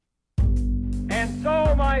And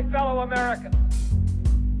so, my fellow Americans,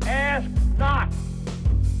 ask not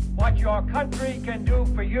what your country can do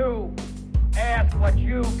for you. Ask what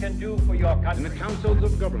you can do for your country. In the councils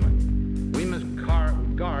of government, we must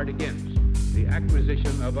guard against the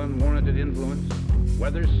acquisition of unwarranted influence,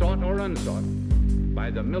 whether sought or unsought, by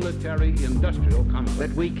the military-industrial complex.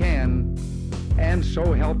 That we can, and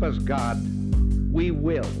so help us God, we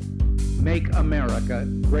will make America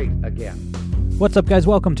great again. What's up, guys?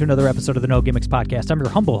 Welcome to another episode of the No Gimmicks Podcast. I'm your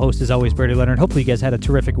humble host, as always, Brady Leonard. Hopefully you guys had a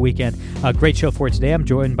terrific weekend. Great show for you today. I'm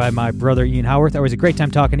joined by my brother, Ian Haworth. It was a great time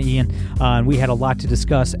talking to Ian, and we had a lot to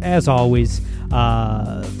discuss, as always.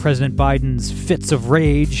 President Biden's fits of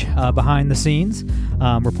rage behind the scenes,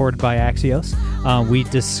 reported by Axios. We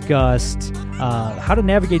discussed how to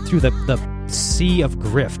navigate through the sea of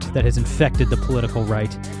grift that has infected the political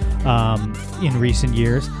right in recent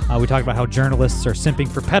years. We talked about how journalists are simping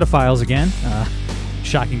for pedophiles again.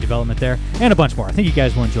 Shocking development there, and a bunch more. I think you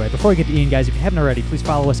guys will enjoy it. Before we get to Ian, guys, if you haven't already, please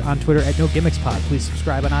follow us on Twitter at NoGimmicksPod. Please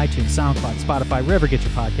subscribe on iTunes, SoundCloud, Spotify, wherever you get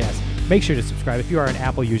your podcasts. Make sure to subscribe. If you are an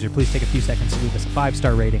Apple user, please take a few seconds to leave us a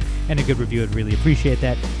 5-star rating and a good review. I'd really appreciate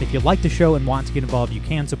that. If you like the show and want to get involved, you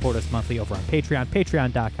can support us monthly over on Patreon,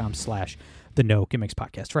 patreon.com/the No Gimmicks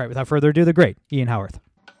Podcast. All right, without further ado, the great Ian Haworth.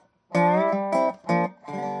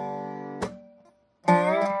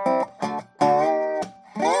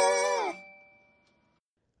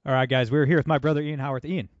 All right, guys, we're here with my brother, Ian Haworth.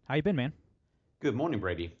 Ian, how you been, man? Good morning,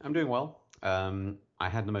 Brady. I'm doing well. I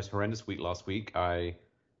had the most horrendous week last week. We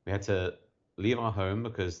had to leave our home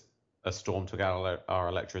because a storm took out our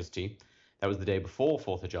electricity. That was the day before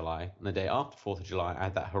 4th of July. And the day after 4th of July, I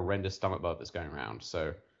had that horrendous stomach bug that's going around.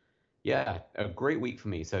 So, yeah, a great week for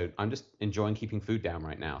me. So I'm just enjoying keeping food down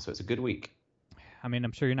right now. So it's a good week. I mean,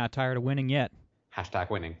 I'm sure you're not tired of winning yet. Hashtag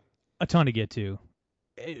winning. A ton to get to.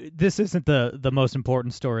 This isn't the most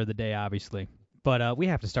important story of the day, obviously, but we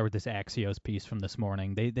have to start with this Axios piece from this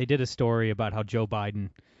morning. They did a story about how Joe Biden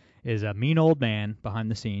is a mean old man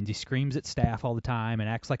behind the scenes. He screams at staff all the time and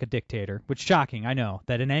acts like a dictator, which is shocking, I know,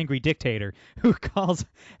 that an angry dictator who calls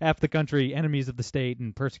half the country enemies of the state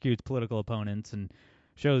and persecutes political opponents and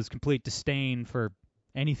shows complete disdain for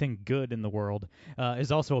anything good in the world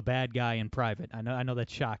is also a bad guy in private. I know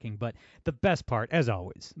that's shocking, but the best part, as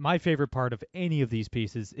always, my favorite part of any of these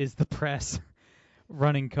pieces is the press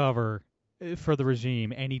running cover for the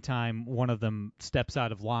regime anytime one of them steps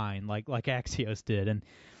out of line, like Axios did, and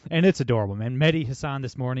it's adorable, man. Mehdi Hassan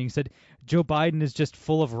this morning said Joe Biden is just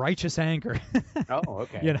full of righteous anger. Oh,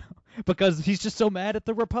 okay. You know, because he's just so mad at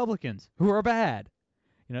the Republicans who are bad.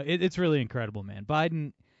 You know, it's really incredible, man.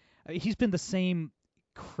 Biden, he's been the same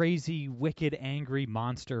crazy, wicked, angry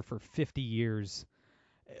monster for 50 years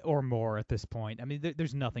or more at this point. I mean,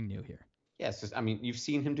 there's nothing new here. Yes, I mean, you've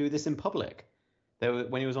seen him do this in public.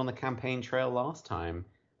 When he was on the campaign trail last time,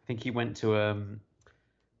 I think he went to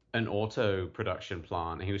an auto production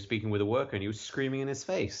plant and he was speaking with a worker and he was screaming in his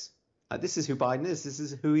face. Like, this is who Biden is. This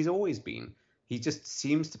is who he's always been. He just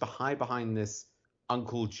seems to hide behind this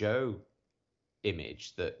Uncle Joe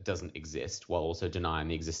image that doesn't exist while also denying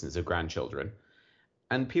the existence of grandchildren.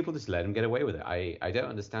 And people just let him get away with it. I don't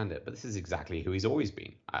understand it, but this is exactly who he's always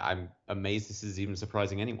been. I'm amazed this is even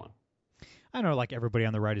surprising anyone. I know, like, everybody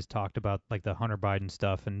on the right has talked about, like, the Hunter Biden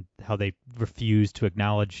stuff and how they refuse to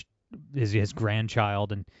acknowledge his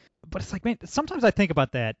grandchild. But it's like, man, sometimes I think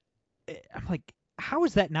about that. I'm like, how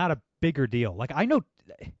is that not a bigger deal? Like, I know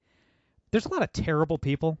there's a lot of terrible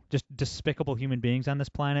people, just despicable human beings on this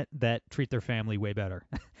planet that treat their family way better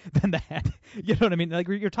than that. You know what I mean? Like,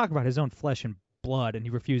 you're talking about his own flesh and blood, and he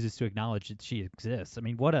refuses to acknowledge that she exists. I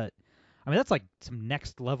mean, that's like some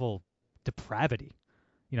next level depravity.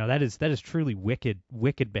 You know, that is truly wicked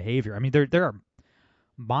behavior. I mean, there are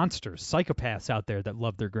monsters, psychopaths out there that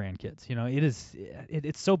love their grandkids. You know,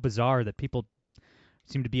 it's so bizarre that people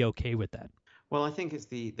seem to be okay with that. Well, I think it's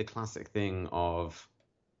the classic thing of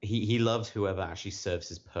he loves whoever actually serves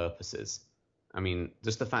his purposes. I mean,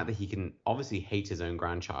 just the fact that he can obviously hate his own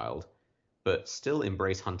grandchild, but still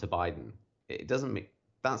embrace Hunter Biden. It doesn't make,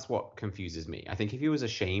 that's what confuses me. I think if he was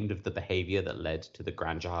ashamed of the behavior that led to the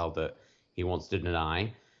grandchild that he wants to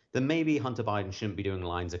deny, then maybe Hunter Biden shouldn't be doing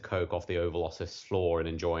lines of coke off the Oval Office floor and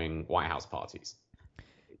enjoying White House parties.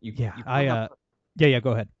 Go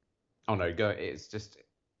ahead. Oh no, go. It's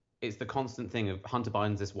the constant thing of Hunter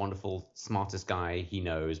Biden's this wonderful, smartest guy he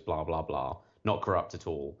knows, blah blah blah, not corrupt at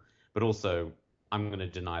all. But also, I'm going to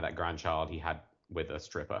deny that grandchild he had with a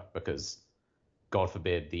stripper because, God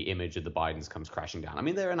forbid, the image of the Bidens comes crashing down. I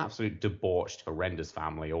mean, they're an absolute debauched, horrendous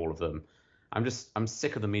family, all of them. I'm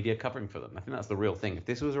sick of the media covering for them. I think that's the real thing. If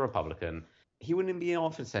this was a Republican, he wouldn't be in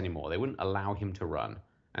office anymore. They wouldn't allow him to run.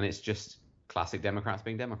 And it's just classic Democrats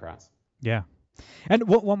being Democrats. Yeah. And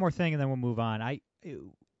one more thing, and then we'll move on. I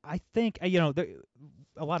think a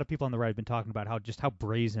lot of people on the right have been talking about how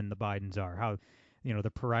brazen the Bidens are, how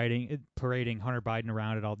they're parading Hunter Biden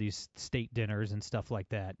around at all these state dinners and stuff like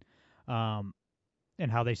that,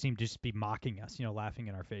 and how they seem to just be mocking us, laughing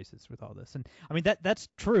in our faces with all this. And I mean that's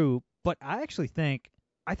true, but I think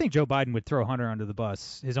Joe Biden would throw Hunter under the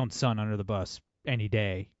bus, his own son under the bus, any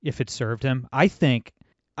day if it served him. I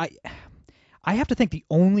have to think the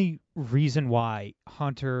only reason why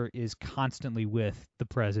Hunter is constantly with the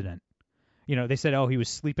president, they said, he was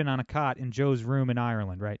sleeping on a cot in Joe's room in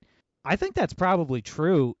Ireland, right? I think that's probably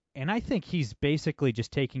true, and I think he's basically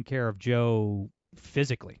just taking care of Joe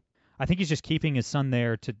physically. I think he's just keeping his son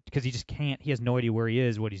there because he just can't. He has no idea where he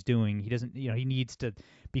is, what he's doing. He doesn't, he needs to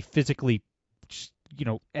be physically,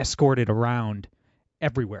 escorted around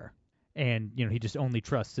everywhere, and he just only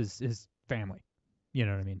trusts his family. You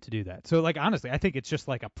know what I mean, to do that. So, honestly, I think it's just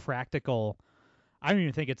like a practical. I don't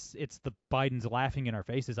even think it's the Bidens laughing in our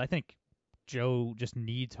faces. I think Joe just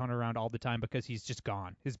needs Hunter around all the time because he's just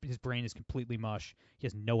gone. His brain is completely mush. He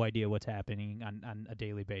has no idea what's happening on a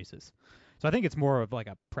daily basis. So I think it's more of like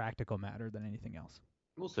a practical matter than anything else.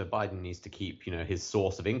 Also, Biden needs to keep his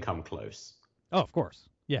source of income close. Oh, of course,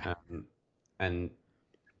 yeah. And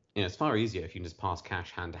it's far easier if you can just pass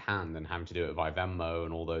cash hand to hand than having to do it via Venmo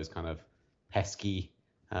and all those kind of pesky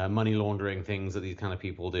money laundering things that these kind of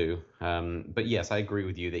people do. But yes, I agree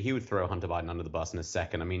with you that he would throw Hunter Biden under the bus in a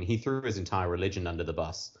second. I mean, he threw his entire religion under the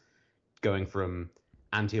bus, going from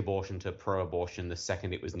anti-abortion to pro-abortion the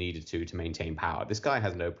second it was needed to maintain power. This guy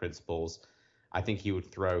has no principles. I think he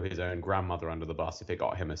would throw his own grandmother under the bus if it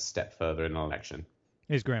got him a step further in an election.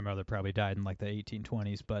 His grandmother probably died in the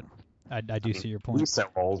 1820s, but I see your point. He's so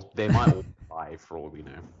old. They might all die for all we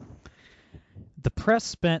know. The press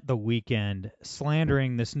spent the weekend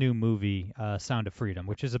slandering this new movie, Sound of Freedom,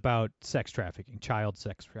 which is about sex trafficking, child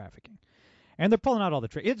sex trafficking. And they're pulling out all the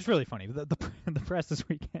tricks. It's really funny. The press this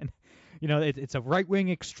weekend, it's a right-wing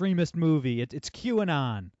extremist movie. It's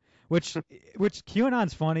QAnon, which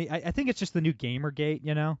QAnon's funny. I think it's just the new Gamergate,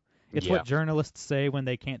 It's what journalists say when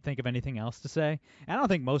they can't think of anything else to say. And I don't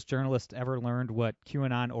think most journalists ever learned what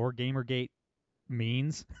QAnon or Gamergate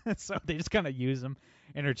means, so they just kind of use them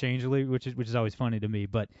interchangeably, which is always funny to me.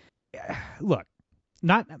 But look,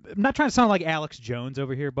 I'm not trying to sound like Alex Jones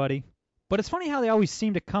over here, buddy, but it's funny how they always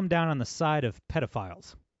seem to come down on the side of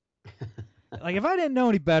pedophiles. Like, if I didn't know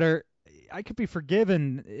any better, I could be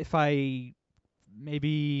forgiven if I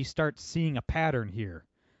maybe start seeing a pattern here.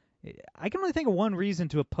 I can only think of one reason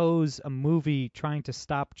to oppose a movie trying to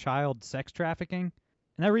stop child sex trafficking.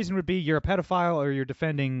 And that reason would be you're a pedophile or you're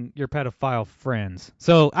defending your pedophile friends.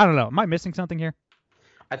 So, I don't know. Am I missing something here?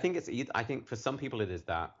 I think for some people it is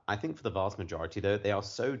that. I think for the vast majority, though, they are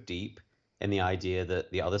so deep in the idea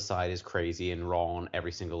that the other side is crazy and wrong on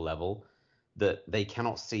every single level that they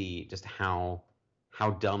cannot see just how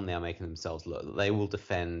dumb they are making themselves look. They will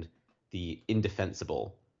defend the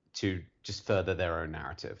indefensible to just further their own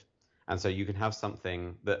narrative. And so you can have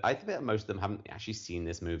something that I think that most of them haven't actually seen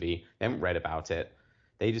this movie. They haven't read about it.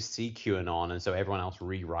 They just see QAnon, and so everyone else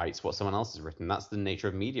rewrites what someone else has written. That's the nature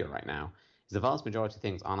of media right now. The vast majority of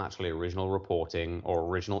things aren't actually original reporting or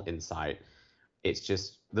original insight. It's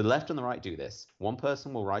just the left and the right do this. One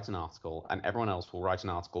person will write an article, and everyone else will write an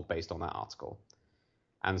article based on that article.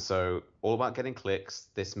 And so all about getting clicks.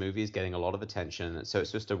 This movie is getting a lot of attention, so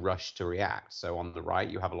it's just a rush to react. So on the right,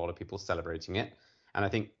 you have a lot of people celebrating it, and I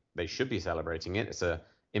think they should be celebrating it. It's an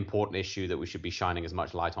important issue that we should be shining as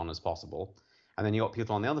much light on as possible. And then you got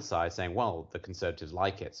people on the other side saying, well, the conservatives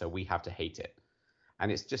like it, so we have to hate it.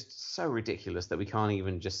 And it's just so ridiculous that we can't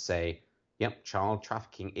even just say, yep, child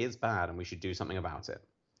trafficking is bad and we should do something about it.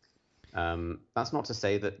 That's not to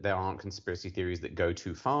say that there aren't conspiracy theories that go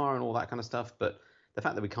too far and all that kind of stuff, but the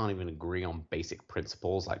fact that we can't even agree on basic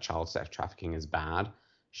principles like child sex trafficking is bad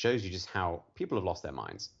shows you just how people have lost their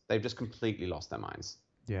minds. They've just completely lost their minds.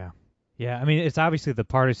 Yeah. Yeah, I mean, it's obviously the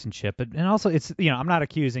partisanship, and also it's, I'm not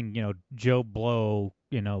accusing, Joe Blow,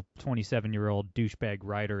 27-year-old douchebag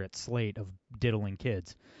writer at Slate of diddling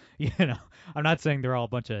kids. I'm not saying they're all a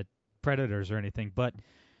bunch of predators or anything, but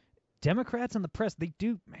Democrats and the press,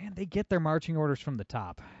 they get their marching orders from the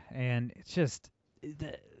top, and it's just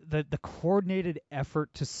the coordinated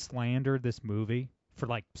effort to slander this movie for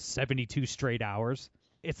like 72 straight hours.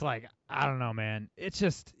 It's like, I don't know, man.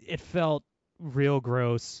 It felt real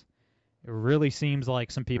gross. It really seems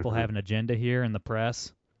like some people have an agenda here in the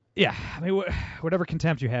press. Yeah, I mean, whatever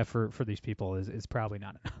contempt you have for these people is probably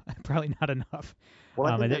not enough.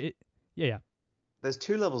 Well, yeah. There's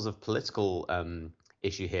two levels of political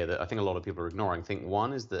issue here that I think a lot of people are ignoring. I think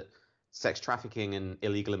one is that sex trafficking and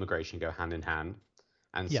illegal immigration go hand in hand.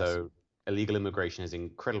 And Yes. so illegal immigration is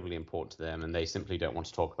incredibly important to them, and they simply don't want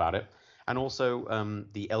to talk about it. And also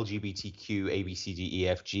the LGBTQ,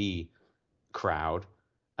 ABCDEFG crowd,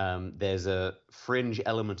 there's a fringe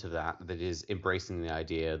element of that is embracing the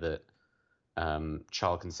idea that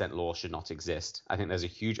child consent law should not exist. I think there's a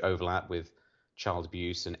huge overlap with child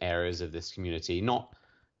abuse and areas of this community, not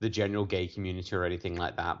the general gay community or anything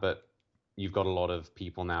like that, but you've got a lot of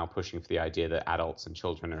people now pushing for the idea that adults and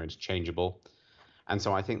children are interchangeable. And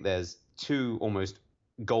so I think there's two almost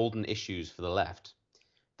golden issues for the left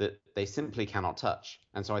that they simply cannot touch.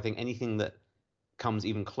 And so I think anything that comes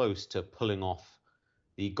even close to pulling off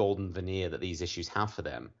the golden veneer that these issues have for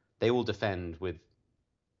them, they will defend with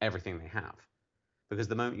everything they have. Because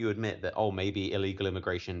the moment you admit that, oh, maybe illegal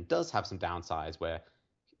immigration does have some downsides where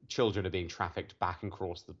children are being trafficked back and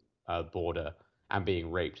across the border and being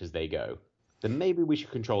raped as they go, then maybe we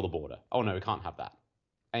should control the border. Oh, no, we can't have that.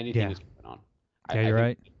 Anything is going on. Yeah, you're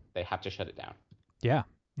right. They have to shut it down. Yeah.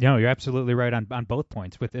 No, you're absolutely right on both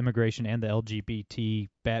points with immigration and the LGBT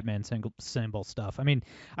Batman symbol stuff. I mean,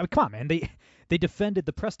 come on, man.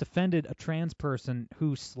 The press defended a trans person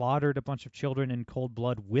who slaughtered a bunch of children in cold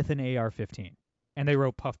blood with an AR-15. And they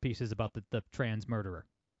wrote puff pieces about the trans murderer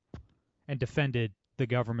and defended the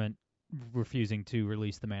government refusing to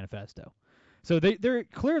release the manifesto. So they're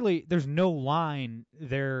clearly, there's no line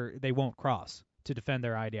there they won't cross to defend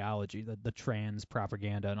their ideology, the trans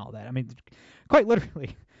propaganda and all that. I mean, quite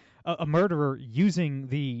literally, a murderer using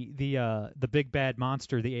the big bad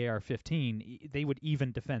monster, the AR-15, they would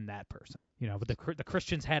even defend that person. You know, but the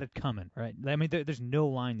Christians had it coming, right? I mean, there's no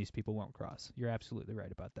line these people won't cross. You're absolutely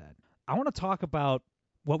right about that. I want to talk about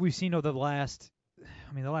what we've seen over the last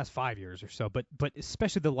 5 years or so, but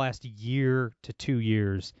especially the last year to 2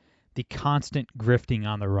 years, the constant grifting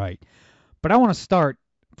on the right. But I want to start,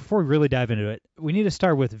 before we really dive into it, we need to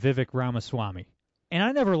start with Vivek Ramaswamy. And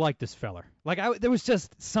I never liked this feller. There was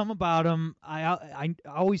just some about him. I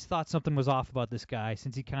always thought something was off about this guy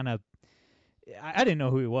since he kind of, I didn't know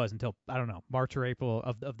who he was until, I don't know, March or April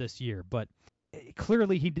of this year. But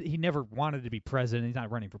clearly he never wanted to be president. He's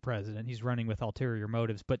not running for president. He's running with ulterior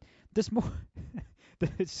motives. But this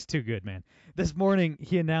it's too good, man. This morning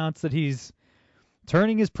he announced that he's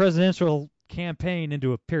turning his presidential campaign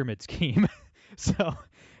into a pyramid scheme. So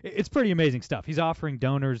it's pretty amazing stuff. He's offering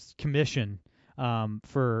donors commission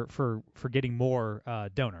for getting more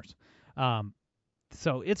donors.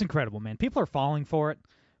 So it's incredible, man. People are falling for it,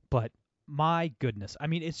 but my goodness. I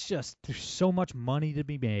mean, it's just, there's so much money to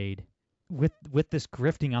be made with this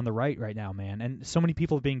grifting on the right now, man. And so many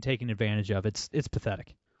people are being taken advantage of. It's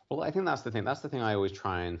pathetic. Well, I think that's the thing. That's the thing I always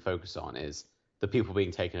try and focus on, is the people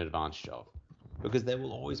being taken advantage of. Because there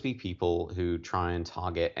will always be people who try and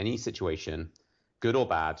target any situation, good or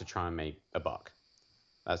bad, to try and make a buck.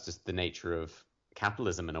 That's just the nature of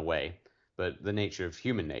capitalism in a way, but the nature of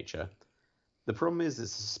human nature. The problem is,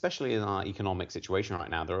 especially in our economic situation right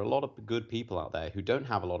now, there are a lot of good people out there who don't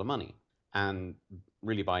have a lot of money. And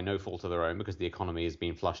really by no fault of their own, because the economy has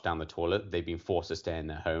been flushed down the toilet. They've been forced to stay in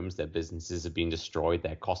their homes. Their businesses have been destroyed.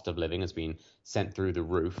 Their cost of living has been sent through the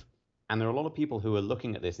roof. And there are a lot of people who are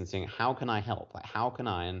looking at this and saying, how can I help? Like, how can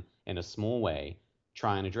I, in a small way,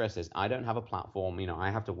 try and address this? I don't have a platform. You know, I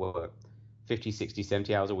have to work 50, 60,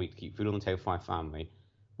 70 hours a week to keep food on the table for my family.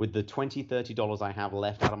 With the $20, $30 I have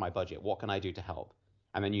left out of my budget, what can I do to help?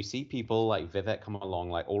 And then you see people like Vivek come along,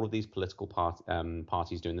 like all of these political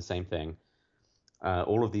parties doing the same thing.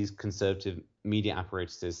 All of these conservative media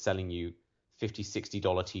apparatuses selling you $50,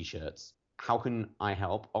 $60 T-shirts. How can I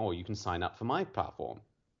help? Oh, you can sign up for my platform.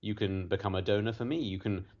 You can become a donor for me. You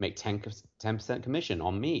can make 10% commission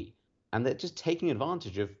on me. And they're just taking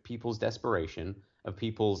advantage of people's desperation, of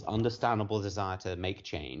people's understandable desire to make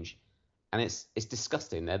change. And it's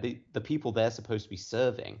disgusting. They're the people they're supposed to be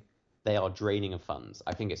serving. They are draining of funds.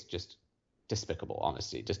 I think it's just despicable,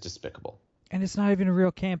 honestly, just despicable. And it's not even a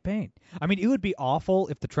real campaign. I mean, it would be awful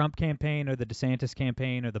if the Trump campaign or the DeSantis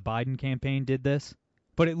campaign or the Biden campaign did this.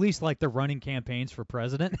 But at least, like, they're running campaigns for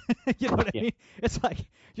president. You know what I mean? It's like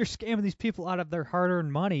you're scamming these people out of their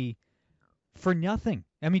hard-earned money for nothing.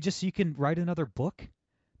 I mean, just so you can write another book,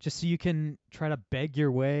 just so you can try to beg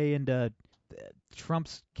your way into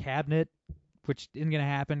Trump's cabinet, which isn't going to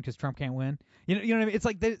happen because Trump can't win. You know what I mean? It's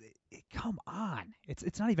like, come on.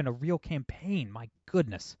 It's not even a real campaign. My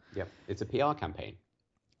goodness. Yep, it's a PR campaign.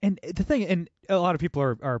 And the thing, and a lot of people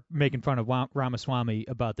are making fun of Ramaswamy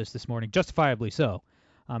about this morning, justifiably so.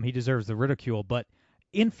 He deserves the ridicule, but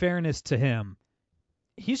in fairness to him,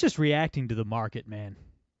 he's just reacting to the market, man.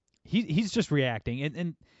 He's just reacting,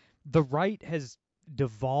 and the right has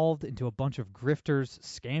devolved into a bunch of grifters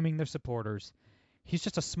scamming their supporters. He's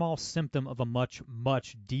just a small symptom of a much,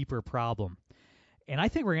 much deeper problem. And I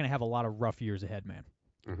think we're going to have a lot of rough years ahead, man.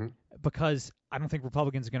 Mm-hmm. Because I don't think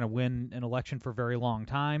Republicans are going to win an election for a very long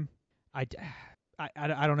time. I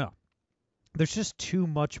don't know. There's just too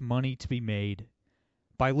much money to be made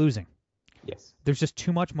by losing. Yes. There's just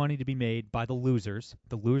too much money to be made by the losers.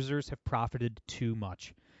 The losers have profited too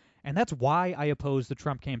much. And that's why I oppose the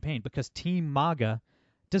Trump campaign, because Team MAGA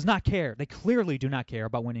does not care. They clearly do not care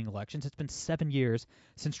about winning elections. It's been 7 years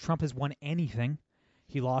since Trump has won anything.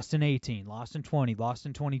 He lost in 18, lost in 20, lost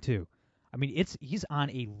in 22. I mean, he's on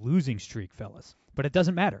a losing streak, fellas. But it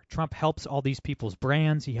doesn't matter. Trump helps all these people's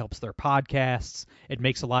brands. He helps their podcasts. It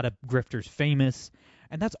makes a lot of grifters famous.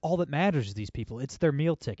 And that's all that matters to these people. It's their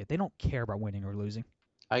meal ticket. They don't care about winning or losing.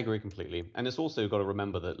 I agree completely. And it's also got to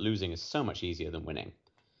remember that losing is so much easier than winning.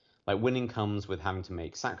 Like, winning comes with having to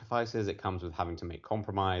make sacrifices. It comes with having to make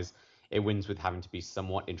compromise. It wins with having to be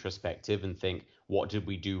somewhat introspective and think, what did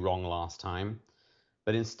we do wrong last time?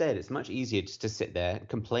 But instead, it's much easier just to sit there,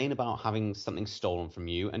 complain about having something stolen from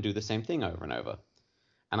you, and do the same thing over and over.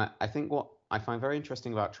 And I think what I find very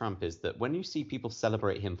interesting about Trump is that when you see people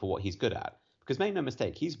celebrate him for what he's good at, because make no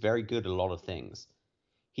mistake, he's very good at a lot of things.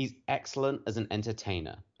 He's excellent as an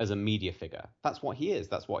entertainer, as a media figure. That's what he is.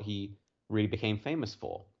 That's what he really became famous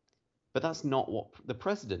for. But that's not what the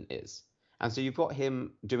president is. And so you've got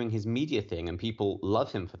him doing his media thing, and people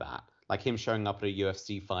love him for that, like him showing up at a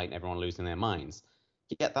UFC fight and everyone losing their minds.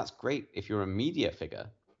 Yeah, that's great if you're a media figure,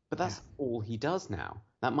 but that's all he does now.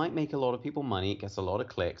 That might make a lot of people money. It gets a lot of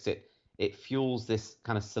clicks. It fuels this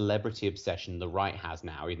kind of celebrity obsession the right has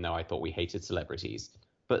now, even though I thought we hated celebrities.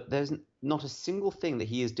 But there's not a single thing that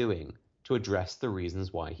he is doing to address the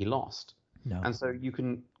reasons why he lost. No. And so you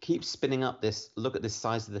can keep spinning up this, look at this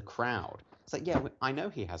size of the crowd. It's like, yeah, I know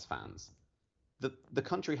he has fans. The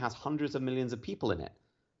country has hundreds of millions of people in it.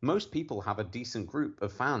 Most people have a decent group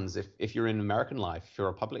of fans. If you're in American life, if you're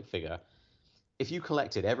a public figure, if you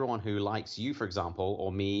collected everyone who likes you, for example,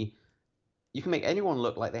 or me, you can make anyone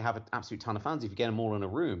look like they have an absolute ton of fans if you get them all in a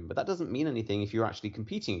room. But that doesn't mean anything if you're actually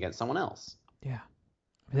competing against someone else. Yeah.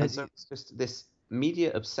 And so it's just this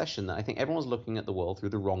media obsession that I think everyone's looking at the world through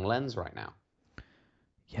the wrong lens right now.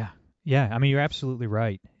 Yeah. Yeah. I mean, you're absolutely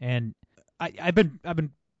right. And I've been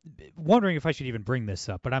wondering if I should even bring this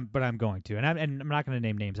up, but I'm going to, and I'm not going to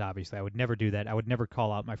name names. Obviously, I would never do that. I would never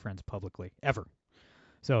call out my friends publicly, ever.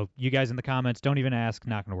 So you guys in the comments, don't even ask.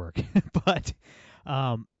 Not going to work. But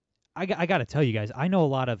I got to tell you guys, I know a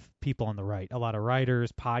lot of people on the right, a lot of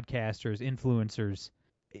writers, podcasters, influencers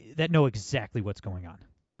that know exactly what's going on.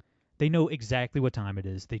 They know exactly what time it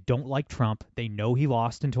is. They don't like Trump. They know he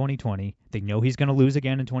lost in 2020. They know he's going to lose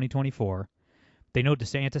again in 2024. They know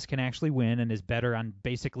DeSantis can actually win and is better on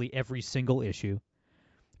basically every single issue.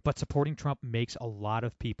 But supporting Trump makes a lot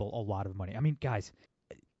of people a lot of money. I mean, guys,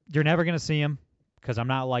 you're never going to see him because I'm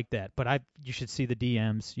not like that. But you should see the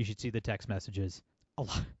DMs. You should see the text messages. A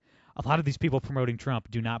lot of these people promoting Trump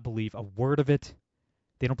do not believe a word of it.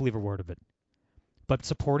 They don't believe a word of it. But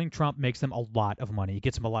supporting Trump makes them a lot of money. It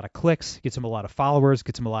gets them a lot of clicks, gets them a lot of followers,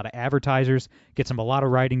 gets them a lot of advertisers, gets them a lot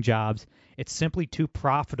of writing jobs. It's simply too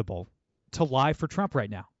profitable to lie for Trump right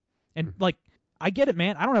now. And, like, I get it,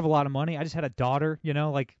 man. I don't have a lot of money. I just had a daughter,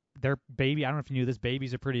 like, their baby. I don't know if you knew this.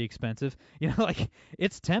 Babies are pretty expensive. Like,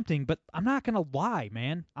 it's tempting, but I'm not going to lie,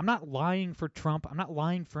 man. I'm not lying for Trump. I'm not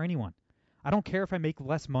lying for anyone. I don't care if I make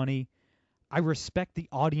less money. I respect the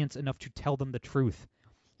audience enough to tell them the truth.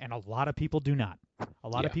 And a lot of people do not. A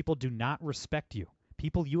lot of people do not respect you.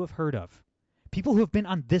 People you have heard of. People who have been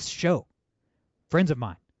on this show. Friends of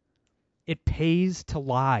mine. It pays to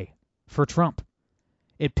lie for Trump.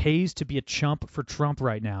 It pays to be a chump for Trump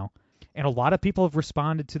right now. And a lot of people have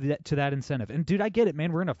responded to that incentive. And, dude, I get it,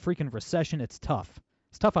 man. We're in a freaking recession. It's tough.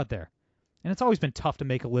 It's tough out there. And it's always been tough to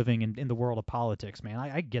make a living in the world of politics, man.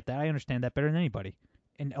 I get that. I understand that better than anybody.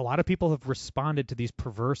 And a lot of people have responded to these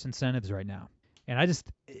perverse incentives right now. And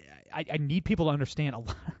I need people to understand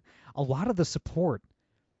a lot of the support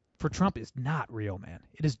for Trump is not real, man.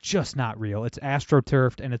 It is just not real. It's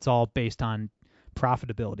astroturfed, and it's all based on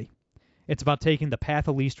profitability. It's about taking the path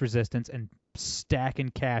of least resistance and stacking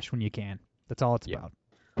cash when you can. That's all it's about.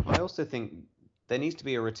 I also think there needs to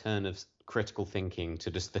be a return of critical thinking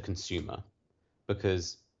to just the consumer.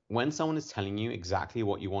 Because when someone is telling you exactly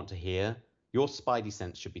what you want to hear, your spidey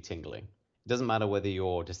sense should be tingling. It doesn't matter whether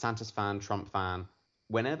you're DeSantis fan, Trump fan.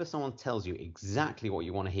 Whenever someone tells you exactly what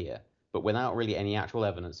you want to hear, but without really any actual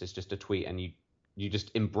evidence, it's just a tweet and you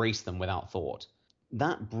just embrace them without thought,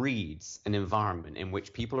 that breeds an environment in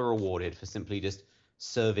which people are rewarded for simply just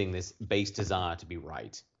serving this base desire to be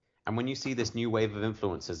right. And when you see this new wave of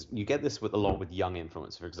influencers, you get this with a lot with young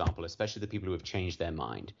influencers, for example, especially the people who have changed their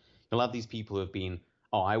mind. You'll have these people who have been,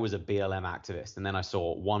 oh, I was a BLM activist, and then I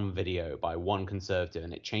saw one video by one conservative,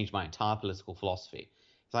 and it changed my entire political philosophy.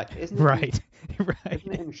 It's like, isn't it Right.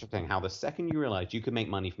 Isn't it interesting how the second you realized you could make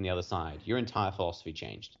money from the other side, your entire philosophy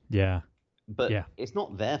changed? Yeah. But it's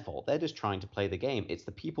not their fault. They're just trying to play the game. It's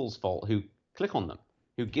the people's fault who click on them,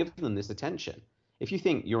 who give them this attention. If you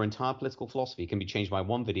think your entire political philosophy can be changed by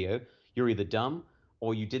one video, you're either dumb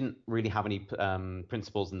or you didn't really have any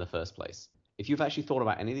principles in the first place. If you've actually thought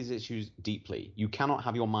about any of these issues deeply, you cannot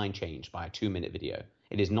have your mind changed by a 2-minute video.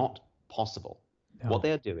 It is not possible. No. What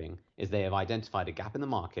they are doing is they have identified a gap in the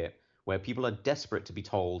market where people are desperate to be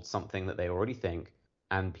told something that they already think,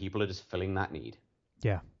 and people are just filling that need.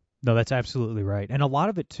 Yeah. No, that's absolutely right. And a lot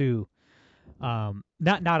of it too,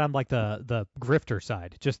 not on like the grifter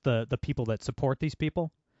side, just the people that support these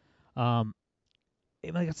people.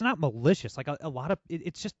 It's not malicious. Like a lot of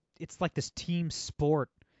it's like this team sport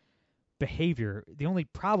behavior. The only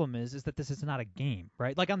problem is that this is not a game,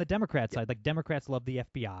 right? Like on the Democrat side, like Democrats love the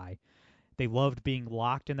FBI. They loved being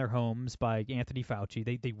locked in their homes by Anthony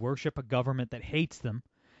Fauci. They worship a government that hates them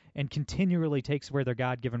and continually takes away their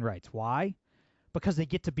God-given rights. Why? Because they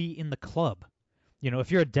get to be in the club. You know,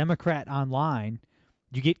 if you're a Democrat online,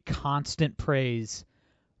 you get constant praise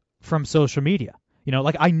from social media. You know,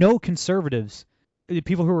 like I know conservatives,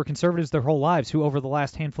 people who were conservatives their whole lives, who over the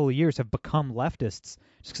last handful of years have become leftists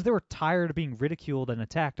just because they were tired of being ridiculed and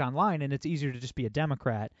attacked online, and it's easier to just be a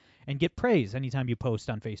Democrat and get praise anytime you post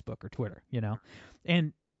on Facebook or Twitter, you know.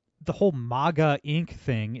 And the whole MAGA Inc.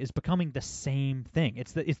 thing is becoming the same thing.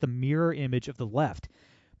 It's the mirror image of the left.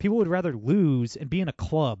 People would rather lose and be in a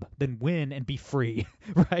club than win and be free,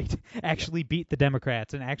 right? Actually beat the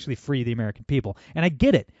Democrats and actually free the American people. And I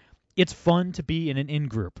get it. It's fun to be in an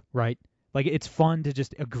in-group, right? Like, it's fun to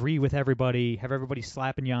just agree with everybody, have everybody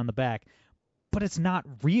slapping you on the back. But it's not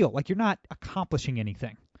real. Like, you're not accomplishing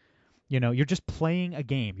anything. You know, you're just playing a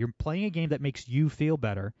game. You're playing a game that makes you feel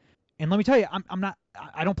better. And let me tell you,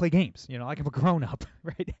 I don't play games. You know, like I'm a grown-up,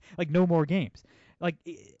 right? Like, no more games. Like,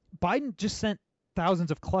 Biden just sent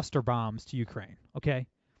thousands of cluster bombs to Ukraine, okay?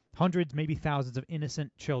 Hundreds, maybe thousands of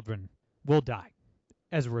innocent children will die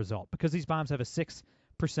as a result because these bombs have a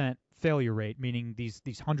 6% failure rate, meaning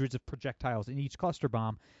these hundreds of projectiles in each cluster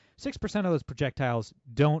bomb, 6% of those projectiles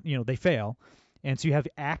don't, they fail. And so you have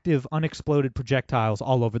active, unexploded projectiles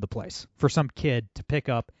all over the place for some kid to pick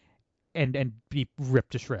up and be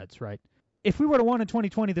ripped to shreds, right? If we would have won in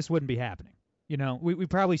 2020, this wouldn't be happening. You know, we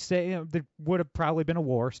probably say there would have probably been a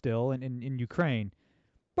war still in Ukraine,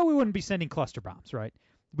 but we wouldn't be sending cluster bombs, right?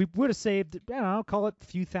 We would have saved, I don't know, call it a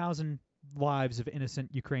few thousand lives of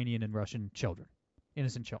innocent Ukrainian and Russian children,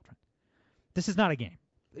 innocent children. This is not a game.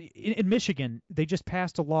 In Michigan, they just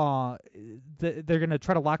passed a law that they're going to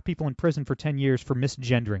try to lock people in prison for 10 years for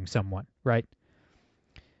misgendering someone, right?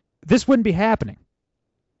 This wouldn't be happening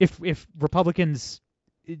if Republicans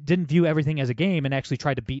didn't view everything as a game and actually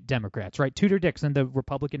tried to beat Democrats, right? Tudor Dixon, the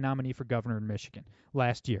Republican nominee for governor in Michigan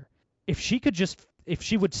last year, if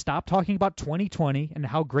she would stop talking about 2020 and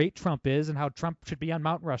how great Trump is and how Trump should be on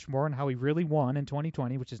Mount Rushmore and how he really won in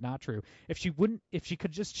 2020, which is not true, if she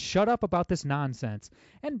could just shut up about this nonsense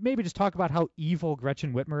and maybe just talk about how evil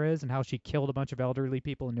Gretchen Whitmer is and how she killed a bunch of elderly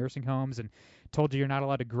people in nursing homes and told you you're not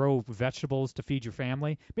allowed to grow vegetables to feed your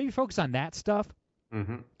family, maybe focus on that stuff.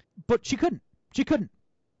 Mm-hmm. But she couldn't.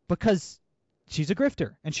 Because she's a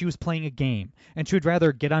grifter, and she was playing a game, and she would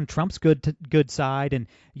rather get on Trump's good side and,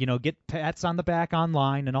 get pats on the back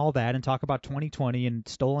online and all that and talk about 2020 and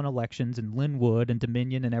stolen elections and Linwood and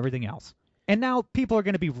Dominion and everything else. And now people are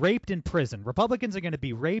going to be raped in prison. Republicans are going to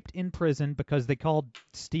be raped in prison because they called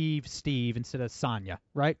Steve instead of Sonia,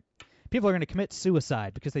 right? People are going to commit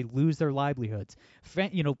suicide because they lose their livelihoods.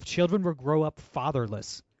 Children will grow up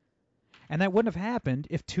fatherless. And that wouldn't have happened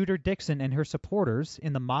if Tudor Dixon and her supporters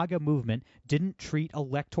in the MAGA movement didn't treat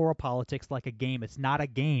electoral politics like a game. It's not a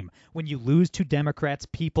game. When you lose to Democrats,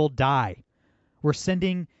 people die. We're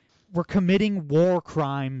committing war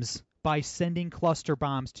crimes by sending cluster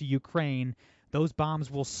bombs to Ukraine. Those bombs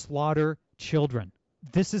will slaughter children.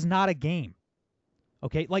 This is not a game.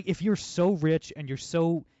 Okay? Like, if you're so rich and you're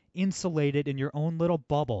so insulated in your own little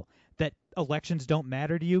bubble that elections don't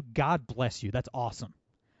matter to you, God bless you. That's awesome.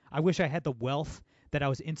 I wish I had the wealth that I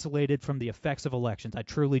was insulated from the effects of elections. I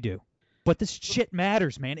truly do. But this shit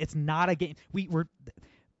matters, man. It's not a game.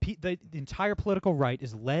 The entire political right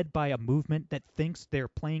is led by a movement that thinks they're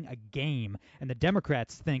playing a game, and the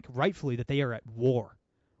Democrats think, rightfully, that they are at war.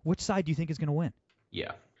 Which side do you think is going to win?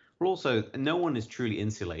 Yeah. Well, also, no one is truly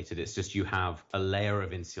insulated. It's just you have a layer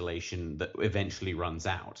of insulation that eventually runs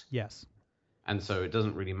out. Yes. And so it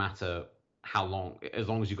doesn't really matter how long, as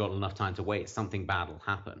long as you've got enough time to wait, something bad will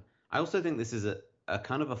happen. I also think this is a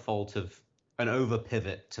kind of a fault of an over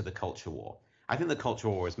pivot to the culture war. I think the culture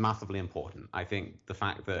war is massively important. I think the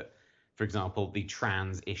fact that, for example, the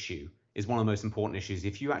trans issue is one of the most important issues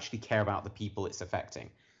if you actually care about the people it's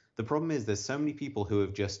affecting. The problem is there's so many people who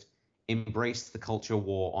have just embraced the culture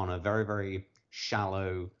war on a very, very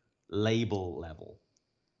shallow label level.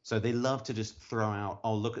 So they love to just throw out,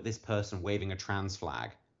 oh, look at this person waving a trans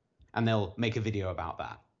flag, and they'll make a video about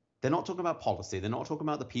that. They're not talking about policy. They're not talking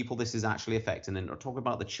about the people this is actually affecting. They're not talking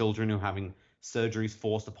about the children who are having surgeries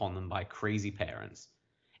forced upon them by crazy parents.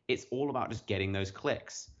 It's all about just getting those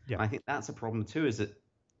clicks. Yeah. And I think that's a problem too, is that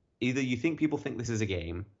either you think people think this is a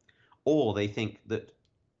game, or they think that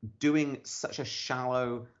doing such a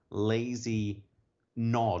shallow, lazy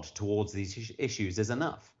nod towards these issues is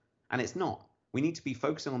enough. And it's not. We need to be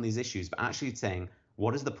focusing on these issues, but actually saying,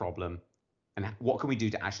 what is the problem and what can we do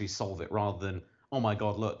to actually solve it, rather than, oh my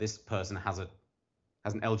God, look, this person has an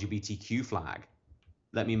LGBTQ flag.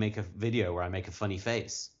 Let me make a video where I make a funny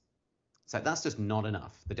face. So that's just not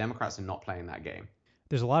enough. The Democrats are not playing that game.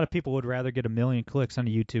 There's a lot of people who would rather get 1 million clicks on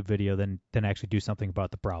a YouTube video than actually do something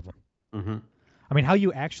about the problem. Mm-hmm. I mean, how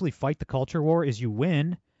you actually fight the culture war is you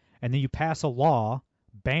win, and then you pass a law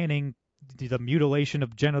banning the mutilation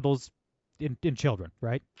of genitals in children,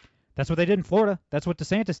 right? That's what they did in Florida. That's what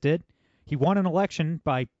DeSantis did. He won an election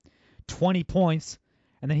by 20 points,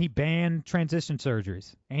 and then he banned transition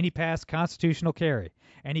surgeries, and he passed constitutional carry,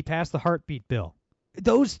 and he passed the heartbeat bill.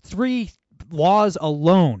 Those 3 laws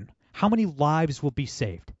alone, how many lives will be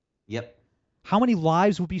saved? Yep. How many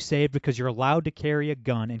lives will be saved because you're allowed to carry a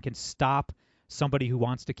gun and can stop somebody who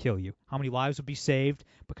wants to kill you? How many lives will be saved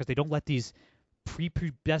because they don't let these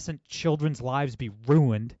prepubescent children's lives be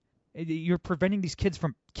ruined? You're preventing these kids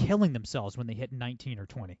from killing themselves when they hit 19 or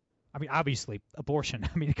 20. I mean, obviously, abortion.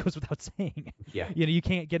 I mean, it goes without saying. Yeah. You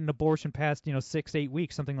can't get an abortion past 6-8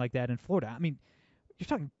 weeks, something like that in Florida. I mean, you're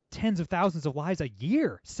talking tens of thousands of lives a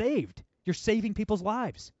year saved. You're saving people's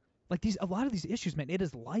lives. Like a lot of these issues, man, it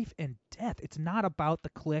is life and death. It's not about the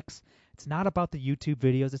clicks. It's not about the YouTube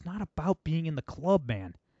videos. It's not about being in the club,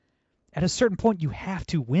 man. At a certain point, you have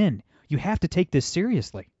to win. You have to take this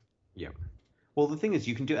seriously. Yeah. Well, the thing is,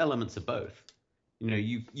 you can do elements of both.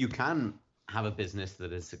 You can have a business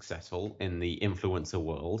that is successful in the influencer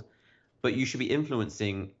world, but you should be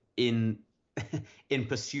influencing in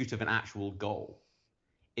pursuit of an actual goal,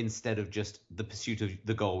 instead of just the pursuit of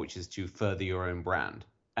the goal, which is to further your own brand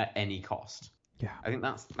at any cost. Yeah. I think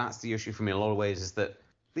that's the issue for me in a lot of ways, is that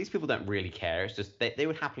these people don't really care. It's just they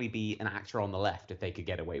would happily be an actor on the left if they could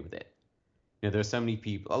get away with it. There are so many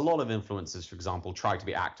people, a lot of influencers, for example, tried to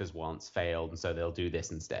be actors once, failed, and so they'll do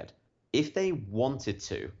this instead. If they wanted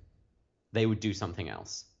to, they would do something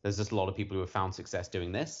else. There's just a lot of people who have found success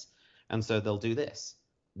doing this, and so they'll do this.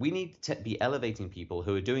 We need to be elevating people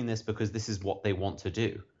who are doing this because this is what they want to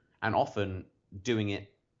do, and often doing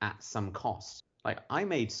it at some cost. Like, I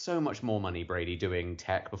made so much more money, Brady, doing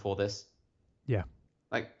tech before this. Yeah.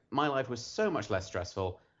 Like, my life was so much less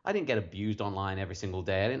stressful. I didn't get abused online every single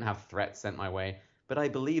day. I didn't have threats sent my way, but I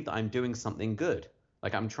believe that I'm doing something good.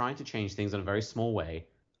 Like, I'm trying to change things in a very small way.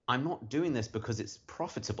 I'm not doing this because it's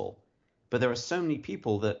profitable, but there are so many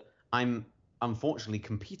people that I'm unfortunately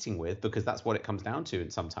competing with, because that's what it comes down to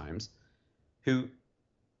sometimes, who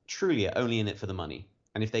truly are only in it for the money.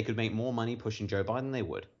 And if they could make more money pushing Joe Biden, they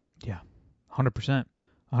would. Yeah, 100%.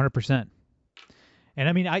 100%. And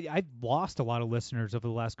I mean, I lost a lot of listeners over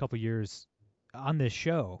the last couple of years on this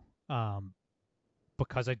show,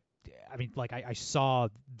 because I saw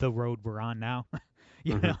the road we're on now.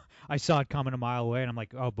 you know, I saw it coming a mile away, and I'm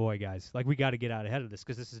like, oh boy, guys, like, we got to get out ahead of this,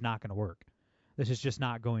 because this is not going to work. This is just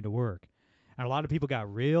not going to work. And a lot of people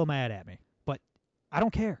got real mad at me, but I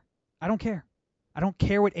don't care. I don't care. I don't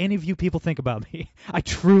care what any of you people think about me. I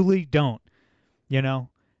truly don't. Yeah,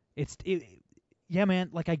 man,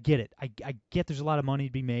 like, I get it. I get there's a lot of money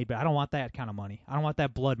to be made, but I don't want that kind of money. I don't want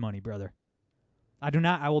that blood money, brother.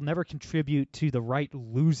 I will never contribute to the right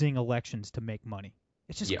losing elections to make money.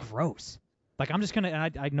 It's just gross. Like, I'm just going to,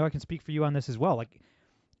 and I know I can speak for you on this as well. Like,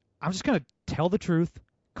 I'm just going to tell the truth,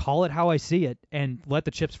 call it how I see it, and let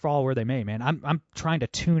the chips fall where they may, man. I'm trying to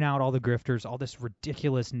tune out all the grifters, all this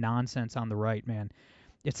ridiculous nonsense on the right, man.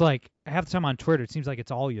 It's like, half the time on Twitter, it seems like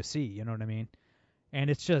it's all you see, you know what I mean? And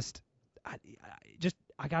it's just,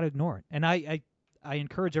 I got to ignore it. And I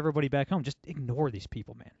encourage everybody back home, just ignore these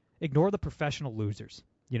people, man. Ignore the professional losers.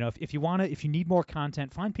 You know, if you need more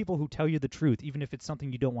content, find people who tell you the truth, even if it's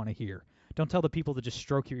something you don't want to hear. Don't tell the people to just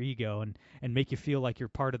stroke your ego and make you feel like you're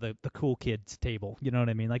part of the cool kids table. You know what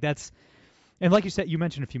I mean? Like that's, and like you said, you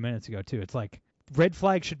mentioned a few minutes ago too. It's like red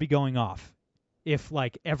flags should be going off if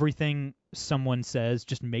like everything someone says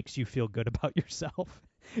just makes you feel good about yourself.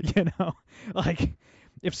 You know, like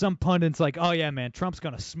if some pundit's like, oh yeah, man, Trump's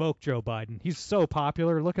gonna smoke Joe Biden. He's so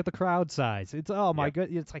popular. Look at the crowd size. It's oh my god.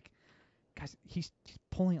 It's like, guys, he's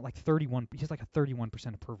pulling at like 31. He has like a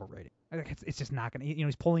 31% approval rating. It's just not gonna. You know,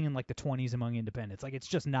 he's pulling in like the 20s among independents. Like it's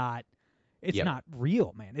just not. It's not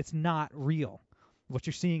real, man. It's not real. What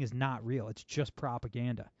you're seeing is not real. It's just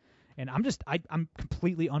propaganda. And I'm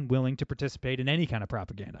completely unwilling to participate in any kind of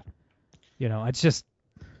propaganda. You know, it's just,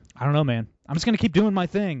 I don't know, man. I'm just gonna keep doing my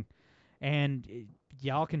thing, and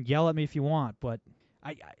y'all can yell at me if you want, but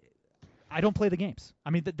I don't play the games. I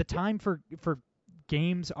mean, the time for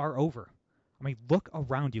games are over. I mean, look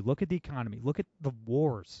around you. Look at the economy. Look at the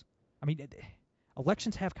wars. I mean,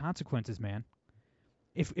 elections have consequences, man.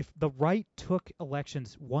 If the right took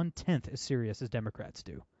elections 1/10 as serious as Democrats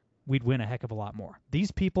do, we'd win a heck of a lot more.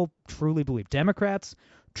 These people truly believe. Democrats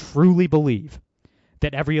truly believe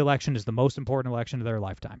that every election is the most important election of their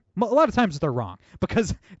lifetime. A lot of times they're wrong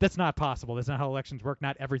because that's not possible. That's not how elections work.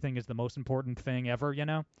 Not everything is the most important thing ever, you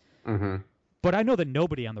know? Mm-hmm. But I know that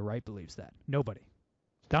nobody on the right believes that. Nobody.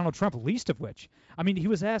 Donald Trump, least of which. I mean, he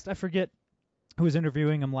was asked, I forget who was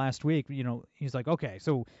interviewing him last week, you know, he's like, okay,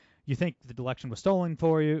 so you think the election was stolen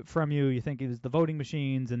from you, you think it was the voting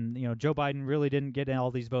machines, and, you know, Joe Biden really didn't get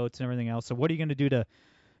all these votes and everything else, so what are you going to do to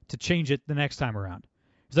change it the next time around?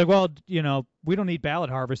 He's like, well, you know, we don't need ballot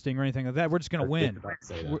harvesting or anything like that. We're just going to win.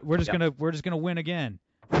 We're just going to win again.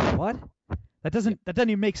 What? That doesn't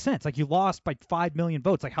even make sense. Like, you lost by 5 million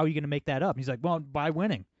votes. Like, how are you going to make that up? And he's like, well, by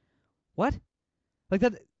winning. What? Like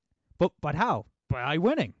that? But how? By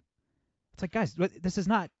winning. It's like, guys,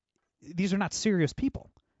 these are not serious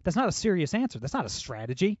people. That's not a serious answer. That's not a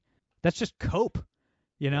strategy. That's just cope.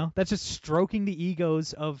 You know, that's just stroking the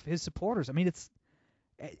egos of his supporters. I mean, it's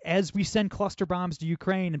as we send cluster bombs to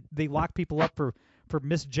Ukraine and they lock people up for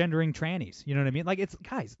misgendering trannies. You know what I mean? Like, it's,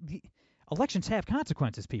 guys, the elections have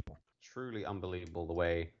consequences, people. Truly unbelievable the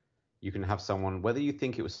way you can have someone, whether you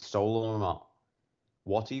think it was stolen or not,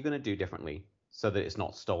 what are you going to do differently so that it's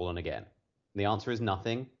not stolen again? The answer is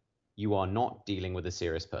nothing. You are not dealing with a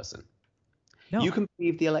serious person. No. You can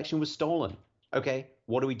believe the election was stolen. Okay,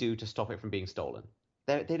 what do we do to stop it from being stolen?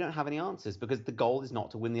 They don't have any answers because the goal is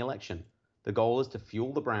not to win the election. The goal is to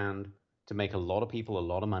fuel the brand, to make a lot of people a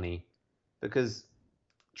lot of money, because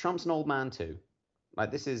Trump's an old man too. Like,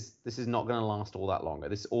 this is not going to last all that longer.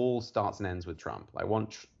 This all starts and ends with Trump. Like,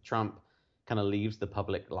 once Trump kind of leaves the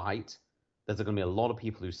public light, there's going to be a lot of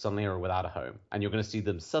people who suddenly are without a home, and you're going to see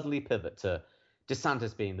them suddenly pivot to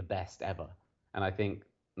DeSantis being the best ever. And I think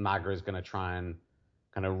MAGA is going to try and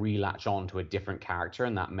kind of relatch on to a different character,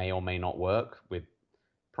 and that may or may not work, with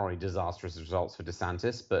probably disastrous results for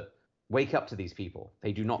DeSantis. But wake up to these people.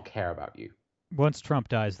 They do not care about you. Once Trump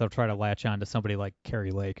dies, they'll try to latch on to somebody like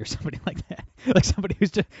Kerry Lake or somebody like that. Like somebody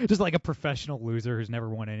who's just like a professional loser who's never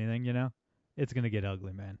won anything, you know? It's going to get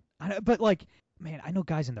ugly, man. But, like, man, I know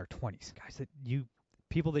guys in their 20s,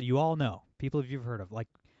 people that you all know, people that you've heard of, like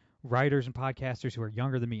writers and podcasters who are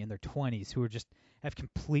younger than me in their 20s who are just have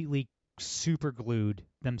completely super glued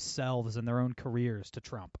themselves and their own careers to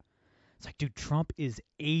Trump. It's like, dude, Trump is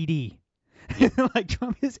 80. Like,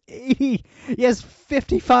 Trump is 80. He has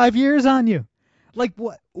 55 years on you. Like,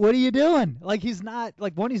 what are you doing? Like, he's not,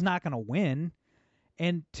 like, one, he's not going to win,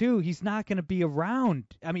 and two, he's not going to be around.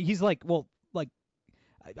 I mean, he's like, well, like,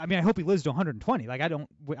 I mean, I hope he lives to 120. Like, I don't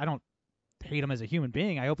hate him as a human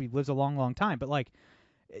being. I hope he lives a long, long time. But, like,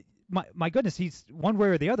 my goodness, he's one way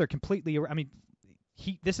or the other completely, I mean,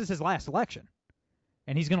 this is his last election,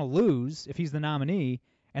 and he's going to lose if he's the nominee,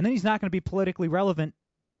 and then he's not going to be politically relevant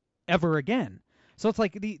ever again. So it's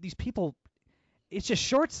like these people, it's just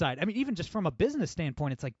short sight. I mean, even just from a business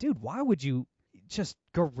standpoint, it's like, dude, why would you just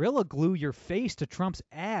gorilla glue your face to Trump's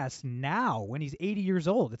ass now when he's 80 years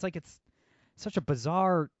old? It's like, it's such a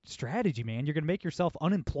bizarre strategy, man. You're going to make yourself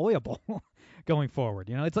unemployable going forward.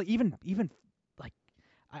 You know, it's like even like,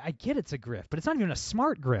 I get it's a grift, but it's not even a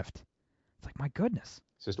smart grift. It's like, my goodness.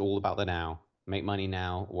 It's just all about the now. Make money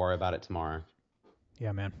now, worry about it tomorrow.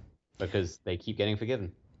 Yeah, man. Because they keep getting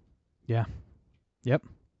forgiven. Yeah. Yep.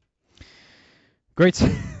 Great.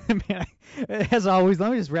 Man, as always,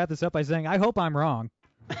 let me just wrap this up by saying I hope I'm wrong.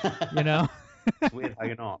 You know? It's weird how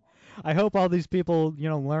you're not. I hope all these people, you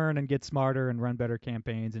know, learn and get smarter and run better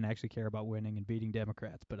campaigns and actually care about winning and beating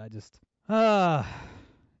Democrats. But I just,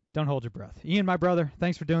 Don't hold your breath. Ian, my brother,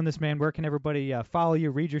 thanks for doing this, man. Where can everybody follow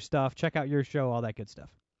you, read your stuff, check out your show, all that good stuff?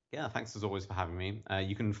 Yeah, thanks as always for having me.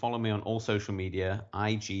 You can follow me on all social media,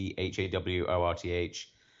 IGHAWORTH.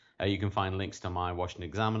 You can find links to my Washington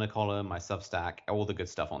Examiner column, my Substack, all the good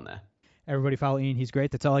stuff on there. Everybody follow Ian. He's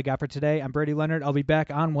great. That's all I got for today. I'm Brady Leonard. I'll be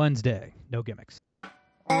back on Wednesday. No gimmicks.